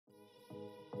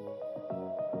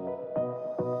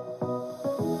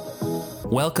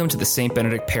Welcome to the St.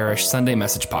 Benedict Parish Sunday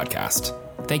Message Podcast.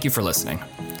 Thank you for listening.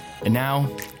 And now,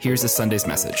 here's this Sunday's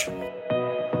message.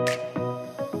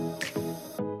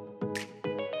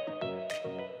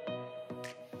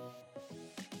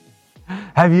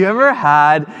 Have you ever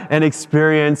had an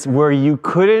experience where you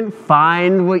couldn't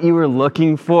find what you were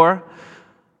looking for?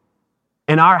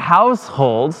 In our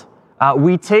household,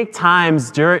 we take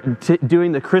times doing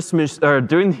the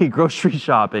grocery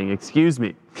shopping,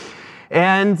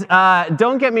 And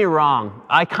don't get me wrong,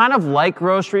 I kind of like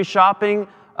grocery shopping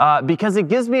because it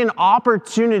gives me an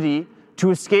opportunity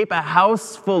to escape a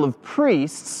house full of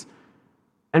priests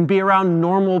and be around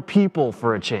normal people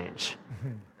for a change.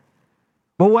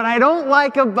 But what I don't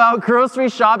like about grocery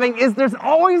shopping is there's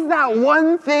always that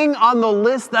one thing on the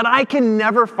list that I can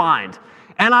never find.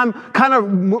 And I'm kind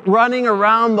of running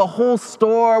around the whole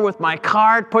store with my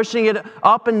cart, pushing it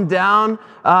up and down,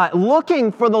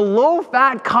 looking for the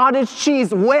low-fat cottage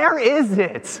cheese. Where is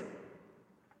it?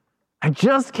 I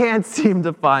just can't seem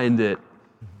to find it.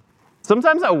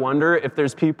 Sometimes I wonder if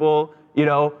there's people,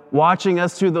 watching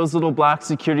us through those little black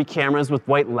security cameras with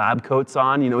white lab coats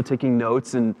on, taking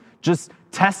notes and just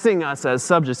testing us as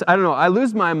subjects. I don't know, I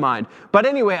lose my mind. But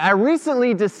anyway, I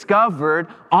recently discovered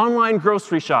online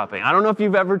grocery shopping. I don't know if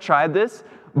you've ever tried this,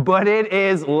 but it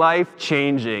is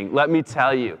life-changing, let me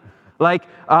tell you.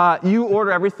 You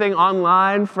order everything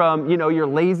online from, your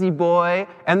lazy boy,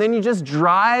 and then you just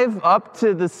drive up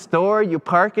to the store, you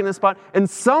park in a spot, and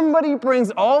somebody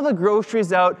brings all the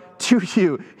groceries out to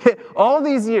you. All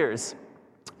these years,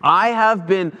 I have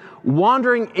been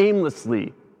wandering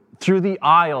aimlessly through the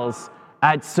aisles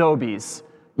at Sobeys,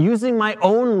 using my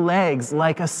own legs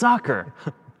like a sucker.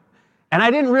 And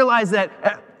I didn't realize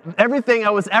that everything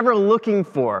I was ever looking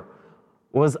for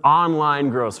was online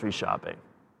grocery shopping.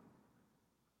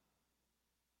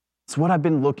 It's what I've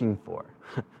been looking for.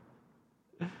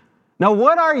 Now,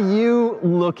 what are you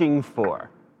looking for?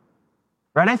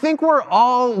 Right? I think we're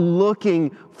all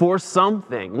looking for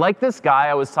something. Like this guy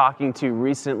I was talking to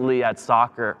recently at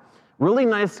soccer. Really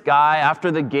nice guy. After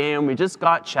the game, we just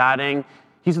got chatting.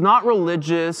 He's not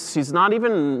religious. He's not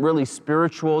even really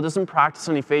spiritual, doesn't practice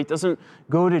any faith, doesn't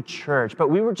go to church. But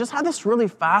we just had this really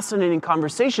fascinating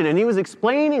conversation, and he was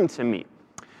explaining to me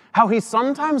how he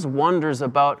sometimes wonders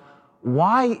about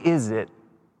why is it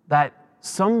that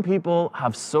some people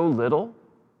have so little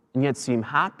and yet seem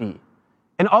happy,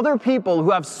 and other people who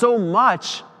have so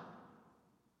much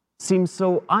seem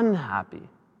so unhappy.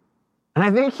 And I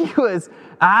think he was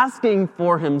asking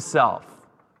for himself,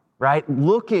 right?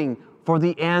 Looking for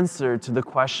the answer to the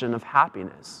question of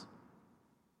happiness.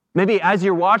 Maybe as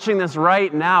you're watching this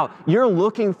right now, you're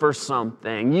looking for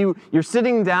something. You're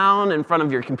sitting down in front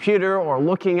of your computer or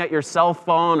looking at your cell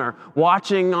phone or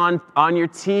watching on your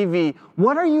TV.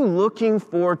 What are you looking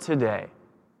for today?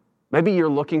 Maybe you're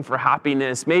looking for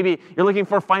happiness. Maybe you're looking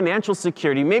for financial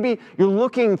security. Maybe you're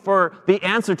looking for the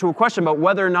answer to a question about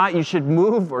whether or not you should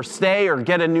move or stay or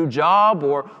get a new job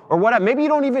or what. Maybe you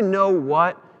don't even know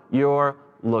what you're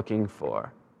looking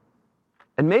for.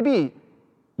 And maybe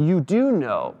you do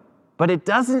know, but it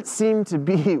doesn't seem to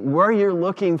be where you're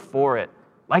looking for it.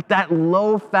 Like that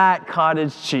low-fat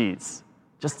cottage cheese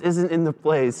just isn't in the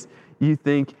place you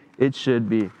think it should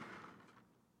be.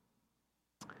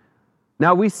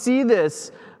 Now, we see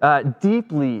this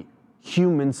deeply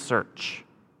human search,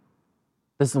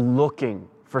 this looking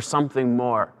for something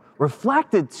more,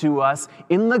 reflected to us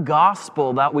in the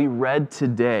gospel that we read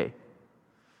today.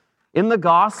 In the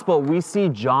gospel, we see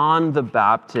John the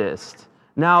Baptist.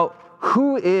 Now,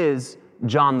 who is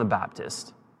John the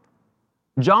Baptist?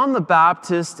 John the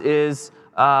Baptist is,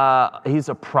 he's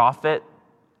a prophet,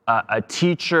 a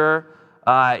teacher.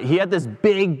 He had this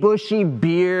big, bushy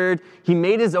beard. He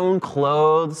made his own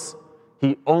clothes.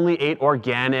 He only ate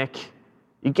organic.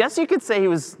 I guess you could say he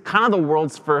was kind of the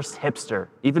world's first hipster,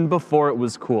 even before it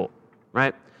was cool,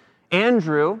 right?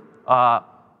 Andrew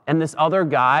and this other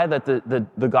guy that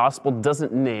the gospel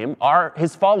doesn't name are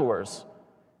his followers.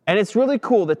 And it's really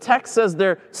cool. The text says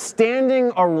they're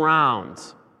standing around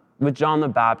with John the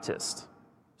Baptist,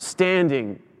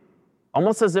 standing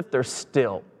almost as if they're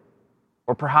still,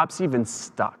 or perhaps even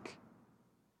stuck.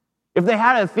 If they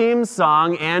had a theme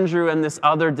song, Andrew and this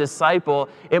other disciple,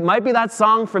 it might be that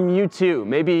song from U2.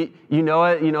 Maybe you know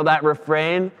it, that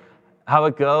refrain, how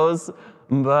it goes.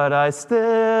 But I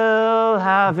still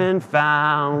haven't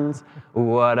found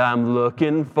what I'm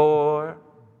looking for.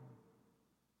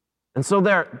 And so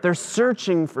they're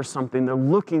searching for something, they're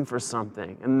looking for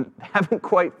something, and they haven't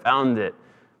quite found it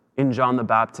in John the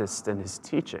Baptist and his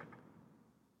teaching.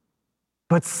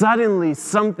 But suddenly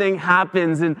something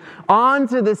happens, and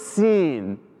onto the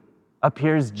scene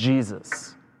appears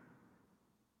Jesus.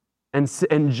 And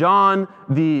John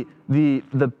the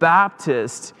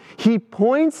Baptist, he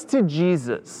points to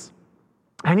Jesus.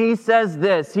 And he says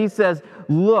this, he says,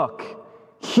 "Look,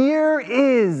 here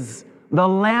is the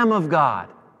Lamb of God."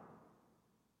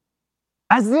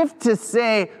 As if to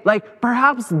say, like,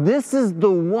 perhaps this is the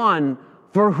one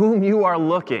for whom you are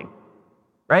looking.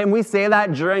 Right? And we say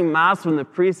that during Mass when the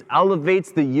priest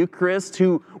elevates the Eucharist,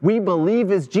 who we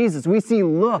believe is Jesus. We see,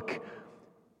 look,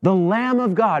 the Lamb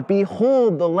of God.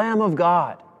 Behold, the Lamb of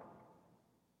God.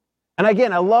 And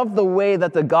again, I love the way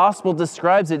that the gospel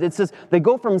describes it. It says they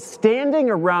go from standing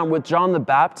around with John the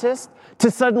Baptist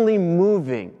to suddenly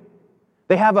moving.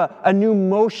 They have a new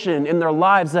motion in their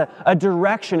lives, a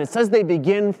direction. It says they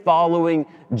begin following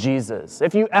Jesus.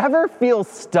 If you ever feel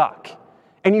stuck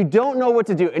and you don't know what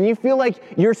to do and you feel like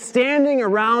you're standing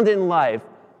around in life,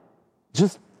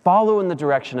 just follow in the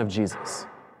direction of Jesus.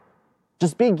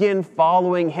 Just begin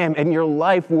following him and your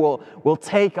life will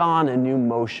take on a new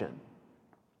motion.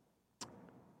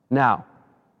 Now,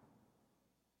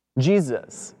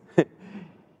 Jesus,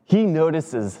 he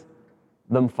notices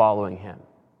them following him.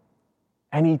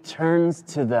 And he turns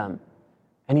to them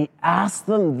and he asks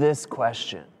them this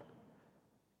question.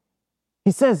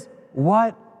 He says,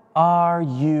 "What are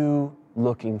you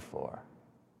looking for?"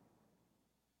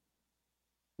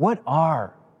 What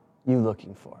are you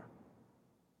looking for?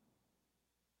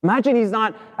 Imagine he's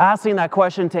not asking that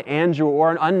question to Andrew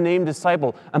or an unnamed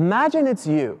disciple. Imagine it's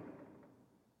you.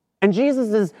 And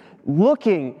Jesus is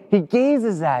looking, he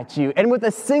gazes at you, and with a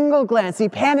single glance, he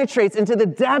penetrates into the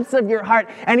depths of your heart,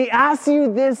 and he asks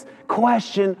you this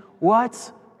question: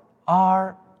 what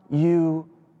are you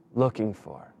looking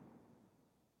for?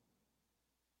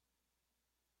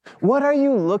 What are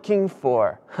you looking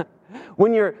for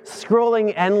when you're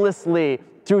scrolling endlessly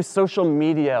through social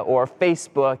media or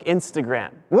Facebook,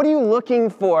 Instagram? What are you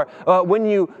looking for when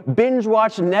you binge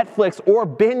watch Netflix or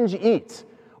binge eat?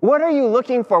 What are you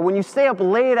looking for when you stay up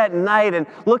late at night and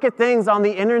look at things on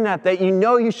the internet that you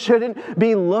know you shouldn't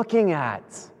be looking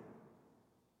at?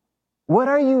 What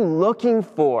are you looking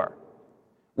for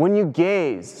when you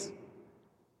gaze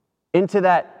into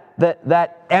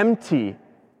that empty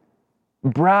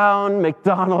brown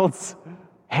McDonald's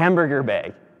hamburger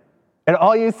bag and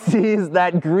all you see is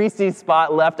that greasy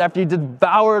spot left after you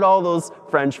devoured all those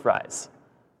French fries?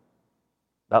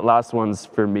 That last one's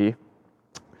for me.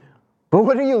 But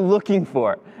what are you looking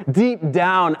for? Deep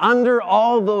down, under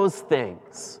all those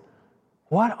things,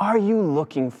 what are you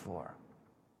looking for?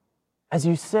 As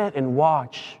you sit and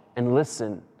watch and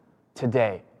listen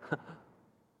today,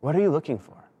 what are you looking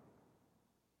for?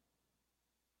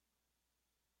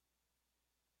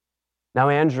 Now,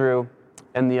 Andrew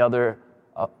and the other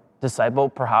disciple,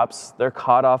 perhaps they're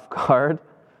caught off guard.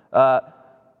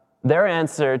 Their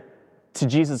answer to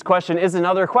Jesus' question is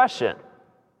another question,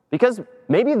 because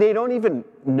maybe they don't even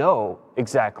know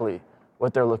exactly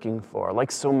what they're looking for,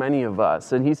 like so many of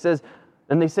us. And he says,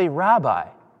 and they say, "Rabbi,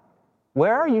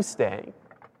 where are you staying?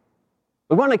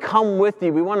 We want to come with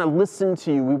you. We want to listen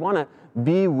to you. We want to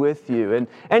be with you."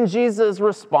 And Jesus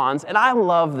responds, and I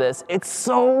love this. It's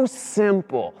so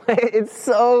simple. It's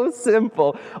so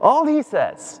simple. All he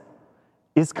says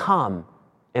is, "Come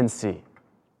and see."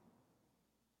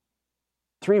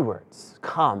 3 words: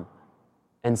 come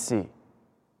and see.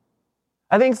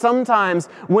 I think sometimes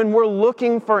when we're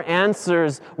looking for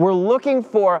answers, we're looking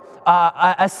for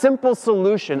a simple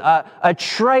solution, a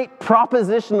trite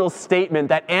propositional statement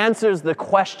that answers the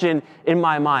question in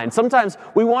my mind. Sometimes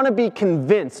we want to be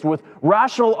convinced with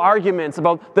rational arguments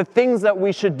about the things that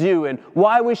we should do and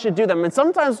why we should do them. And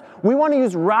sometimes we want to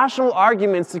use rational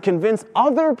arguments to convince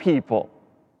other people.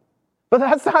 But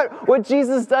that's not what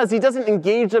Jesus does. He doesn't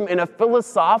engage them in a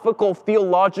philosophical,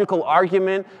 theological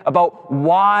argument about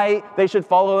why they should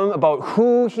follow him, about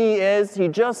who he is. He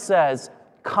just says,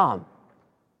 "Come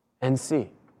and see.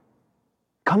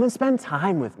 Come and spend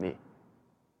time with me.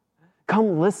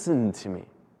 Come listen to me.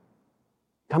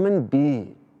 Come and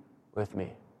be with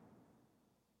me."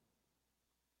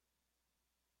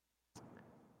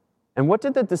 And what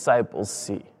did the disciples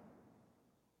see?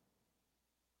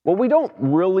 Well, we don't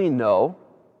really know.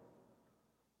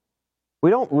 We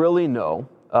don't really know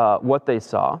what they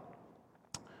saw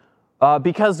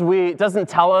because it doesn't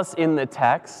tell us in the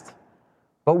text.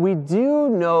 But we do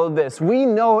know this. We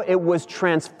know it was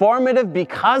transformative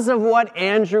because of what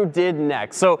Andrew did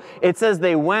next. So it says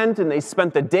they went and they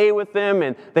spent the day with him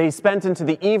and they spent into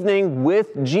the evening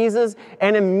with Jesus.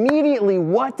 And immediately,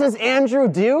 what does Andrew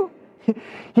do?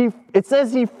 It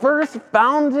says he first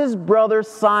found his brother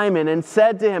Simon and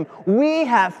said to him, "We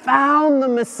have found the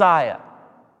Messiah."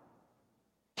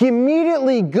 he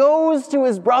immediately goes to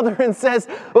his brother and says,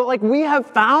 well, like, we have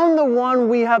found the one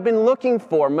we have been looking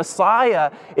for.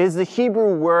 Messiah is the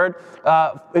Hebrew word.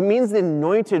 It means the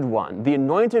anointed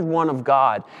one of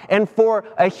God. And for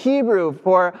a Hebrew,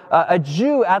 for a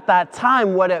Jew at that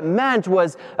time, what it meant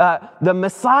was the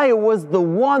Messiah was the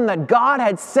one that God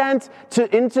had sent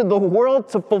into the world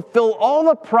to fulfill all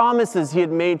the promises he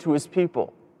had made to his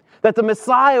people. That the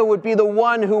Messiah would be the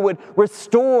one who would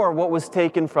restore what was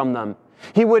taken from them.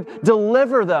 He would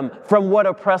deliver them from what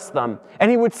oppressed them,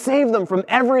 and he would save them from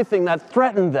everything that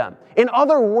threatened them. In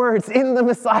other words, in the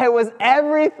Messiah was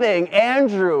everything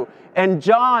Andrew and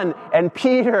John and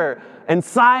Peter and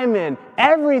Simon,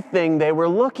 everything they were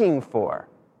looking for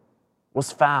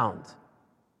was found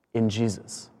in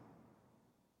Jesus.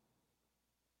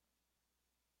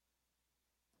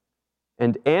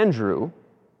 And Andrew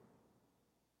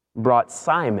brought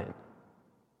Simon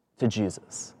to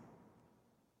Jesus.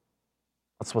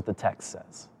 That's what the text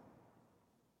says.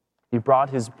 He brought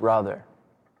his brother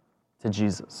to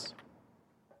Jesus.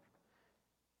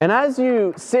 And as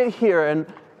you sit here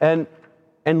and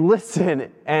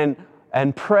listen and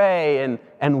pray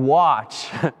and watch,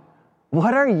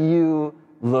 what are you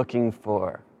looking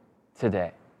for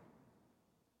today?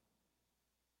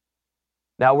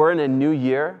 Now we're in a new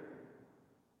year,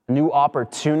 a new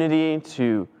opportunity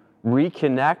to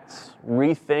reconnect,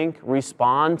 rethink,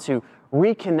 respond, to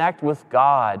reconnect with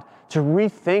God, to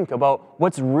rethink about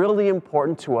what's really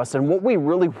important to us and what we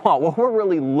really want, what we're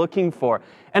really looking for,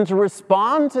 and to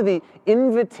respond to the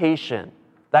invitation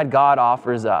that God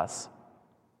offers us.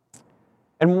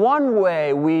 And one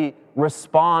way we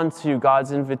respond to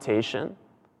God's invitation,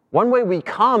 one way we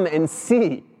come and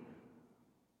see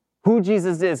who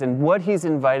Jesus is and what he's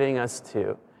inviting us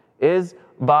to, is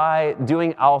by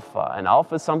doing Alpha. And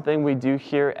Alpha is something we do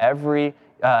here every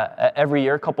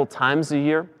year, a couple times a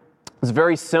year. It's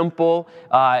very simple.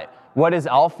 What is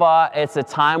Alpha? It's a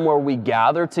time where we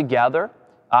gather together,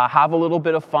 have a little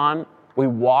bit of fun. We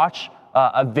watch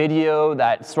a video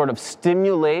that sort of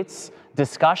stimulates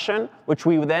discussion, which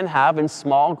we then have in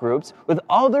small groups with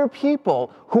other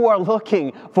people who are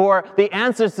looking for the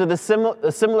answers to the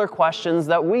similar questions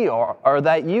that we are, or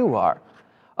that you are.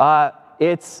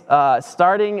 It's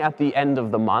starting at the end of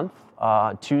the month,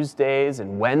 Tuesdays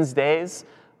and Wednesdays,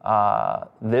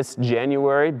 this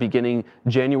January, beginning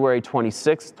January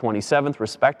 26th, 27th,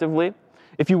 respectively.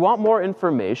 If you want more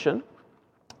information,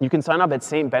 you can sign up at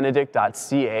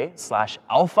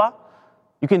stbenedict.ca/alpha.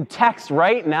 You can text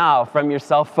right now from your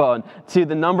cell phone to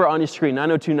the number on your screen,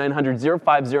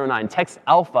 902-900-0509. Text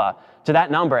Alpha to that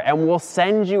number, and we'll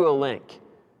send you a link.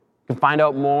 You can find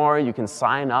out more, you can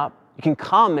sign up. You can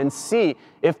come and see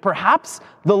if perhaps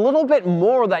the little bit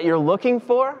more that you're looking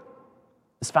for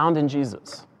is found in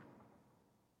Jesus.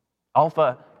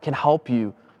 Alpha can help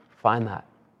you find that.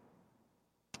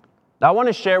 Now, I want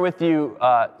to share with you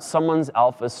someone's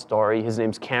Alpha story. His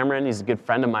name's Cameron. He's a good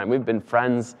friend of mine. We've been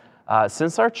friends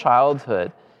since our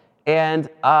childhood. And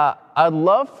I'd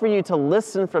love for you to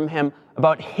listen from him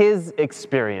about his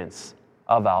experience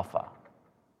of Alpha.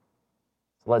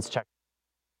 So let's check.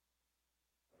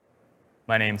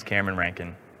 My name's Cameron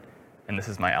Rankin, and this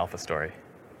is my Alpha story.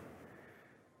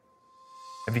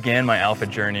 I began my Alpha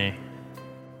journey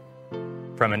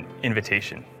from an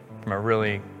invitation from a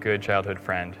really good childhood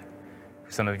friend,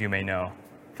 who some of you may know,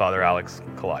 Father Alex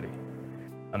Colati,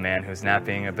 a man whose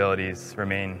napping abilities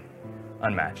remain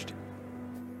unmatched.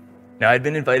 Now, I'd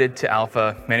been invited to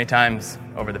Alpha many times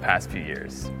over the past few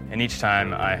years, and each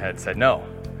time I had said no.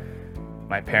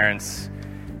 My parents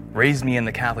raised me in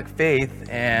the Catholic faith,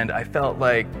 and I felt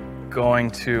like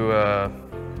going to a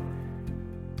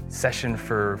session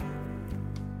for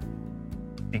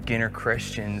beginner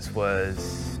Christians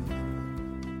was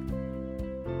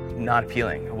not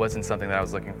appealing. It wasn't something that I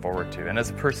was looking forward to. And as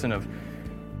a person of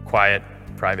quiet,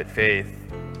 private faith,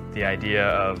 the idea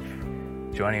of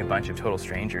joining a bunch of total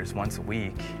strangers once a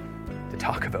week to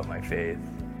talk about my faith,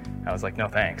 I was like, no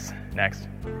thanks, next.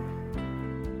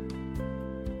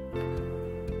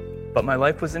 But my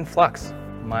life was in flux.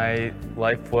 My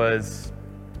life was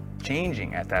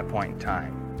changing at that point in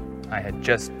time. I had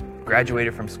just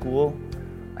graduated from school.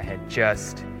 I had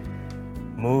just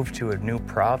moved to a new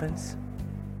province.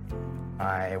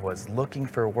 I was looking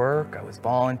for work. I was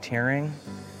volunteering,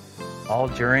 all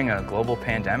during a global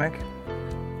pandemic.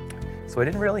 So I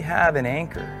didn't really have an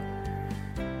anchor.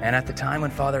 And at the time when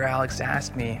Father Alex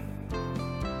asked me,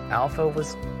 Alpha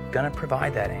was going to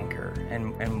provide that anchor.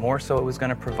 And more so, it was going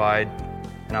to provide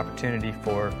an opportunity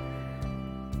for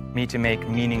me to make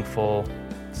meaningful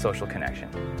social connection.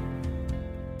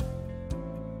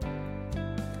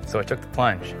 So I took the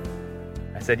plunge.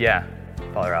 I said, yeah,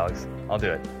 Father Alex, I'll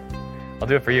do it. I'll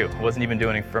do it for you. I wasn't even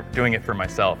doing it for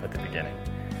myself at the beginning.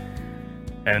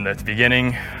 And at the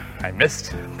beginning, I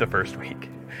missed the first week.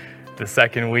 The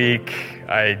second week,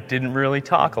 I didn't really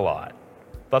talk a lot.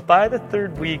 But by the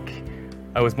third week,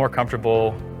 I was more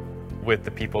comfortable with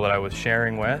the people that I was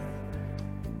sharing with,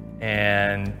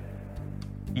 and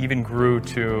even grew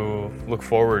to look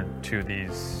forward to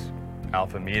these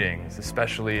Alpha meetings,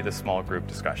 especially the small group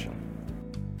discussion.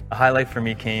 A highlight for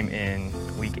me came in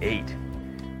week 8,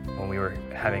 when we were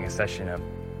having a session of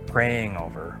praying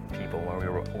over people,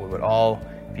 where we would all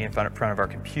be in front of our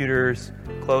computers,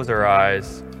 close our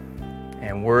eyes,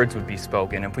 and words would be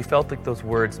spoken. If we felt like those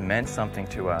words meant something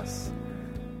to us,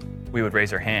 we would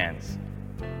raise our hands.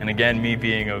 And again, me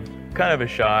being a kind of a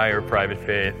shy or private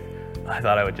faith, I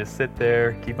thought I would just sit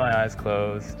there, keep my eyes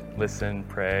closed, listen,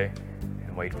 pray,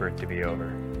 and wait for it to be over.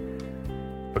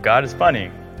 But God is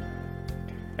funny.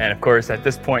 And of course, at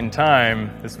this point in time,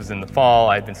 this was in the fall,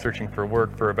 I'd been searching for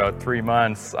work for about 3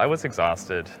 months. I was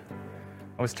exhausted.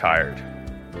 I was tired.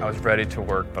 I was ready to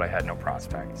work, but I had no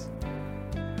prospects.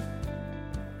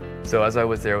 So as I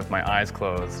was there with my eyes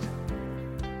closed,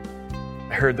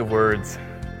 I heard the words,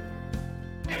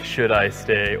 "Should I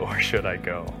stay or should I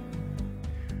go?"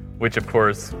 Which of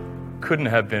course couldn't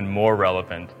have been more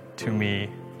relevant to me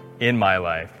in my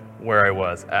life, where I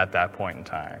was at that point in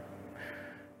time.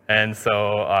 And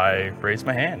so I raised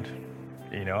my hand.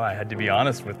 I had to be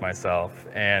honest with myself.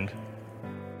 And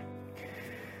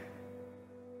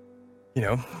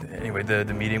anyway,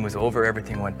 the meeting was over,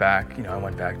 everything went back, I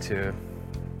went back to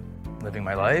living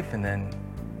my life. And then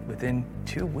within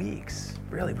 2 weeks,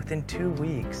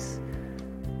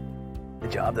 the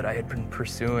job that I had been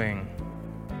pursuing,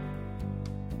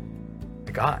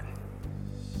 I got.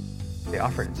 They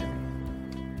offered it to me.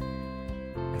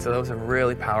 And so that was a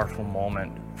really powerful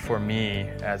moment for me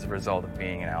as a result of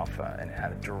being an Alpha, and it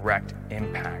had a direct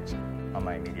impact on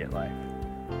my immediate life.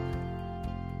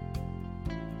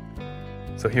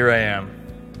 So here I am.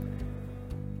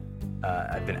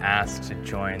 I've been asked to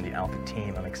join the Alpha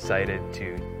team. I'm excited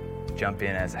to jump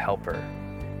in as a helper,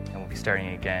 and we'll be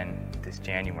starting again this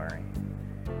January.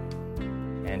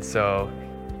 And so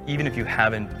even if you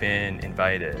haven't been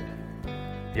invited,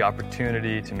 the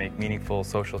opportunity to make meaningful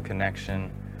social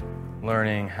connection,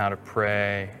 learning how to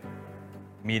pray,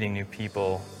 meeting new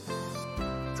people,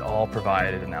 it's all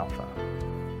provided in Alpha.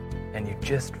 And you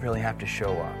just really have to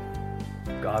show up.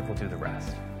 God will do the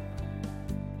rest.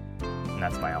 And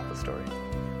that's my Alpha story.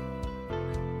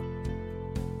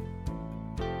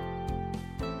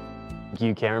 Thank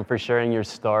you, Cameron, for sharing your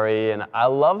story. And I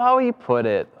love how he put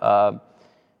it.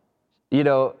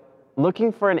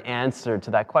 Looking for an answer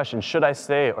to that question, should I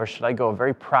stay or should I go? A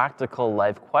very practical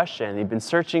life question. He'd been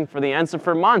searching for the answer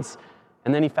for months,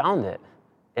 and then he found it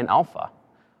in Alpha.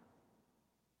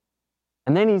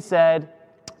 And then he said,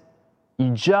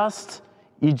 you just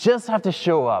have to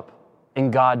show up,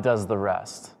 and God does the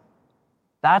rest.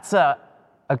 That's a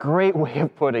great way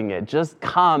of putting it. Just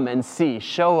come and see,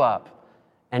 show up,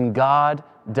 and God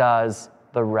does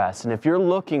the rest. And if you're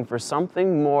looking for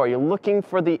something more, you're looking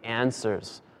for the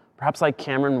answers, perhaps like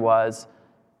Cameron was,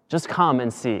 just come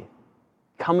and see.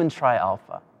 Come and try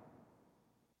Alpha.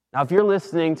 Now, if you're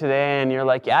listening today and you're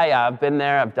like, yeah, I've been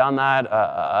there, I've done that,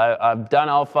 I've done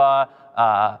Alpha,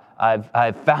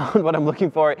 I've found what I'm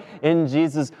looking for in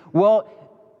Jesus. Well,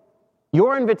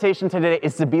 your invitation today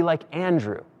is to be like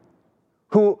Andrew,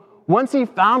 who once he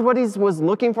found what he was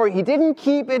looking for, he didn't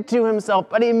keep it to himself,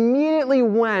 but he immediately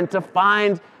went to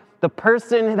find the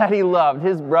person that he loved,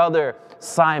 his brother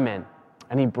Simon,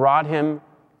 and he brought him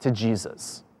to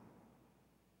Jesus.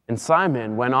 And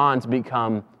Simon went on to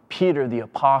become Peter the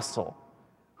Apostle,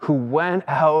 who went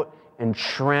out and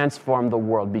transformed the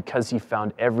world because he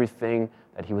found everything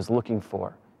that he was looking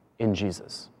for in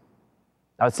Jesus.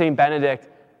 Now, at St. Benedict,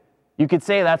 you could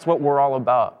say that's what we're all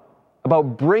about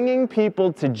bringing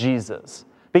people to Jesus,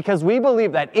 because we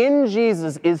believe that in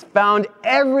Jesus is found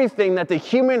everything that the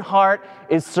human heart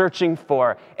is searching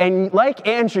for. And like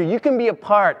Andrew, you can be a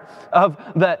part of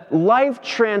the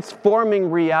life-transforming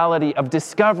reality of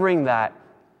discovering that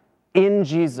in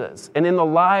Jesus and in the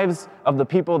lives of the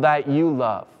people that you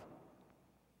love.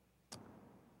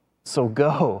 So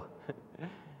go,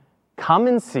 come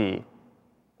and see,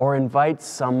 or invite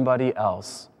somebody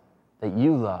else that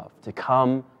you love to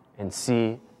come and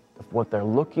see if what they're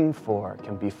looking for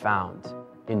can be found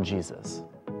in Jesus.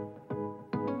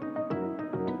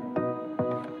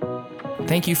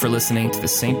 Thank you for listening to the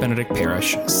St. Benedict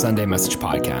Parish Sunday Message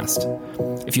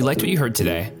Podcast. If you liked what you heard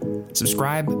today,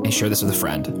 subscribe and share this with a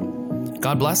friend.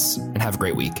 God bless and have a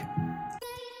great week.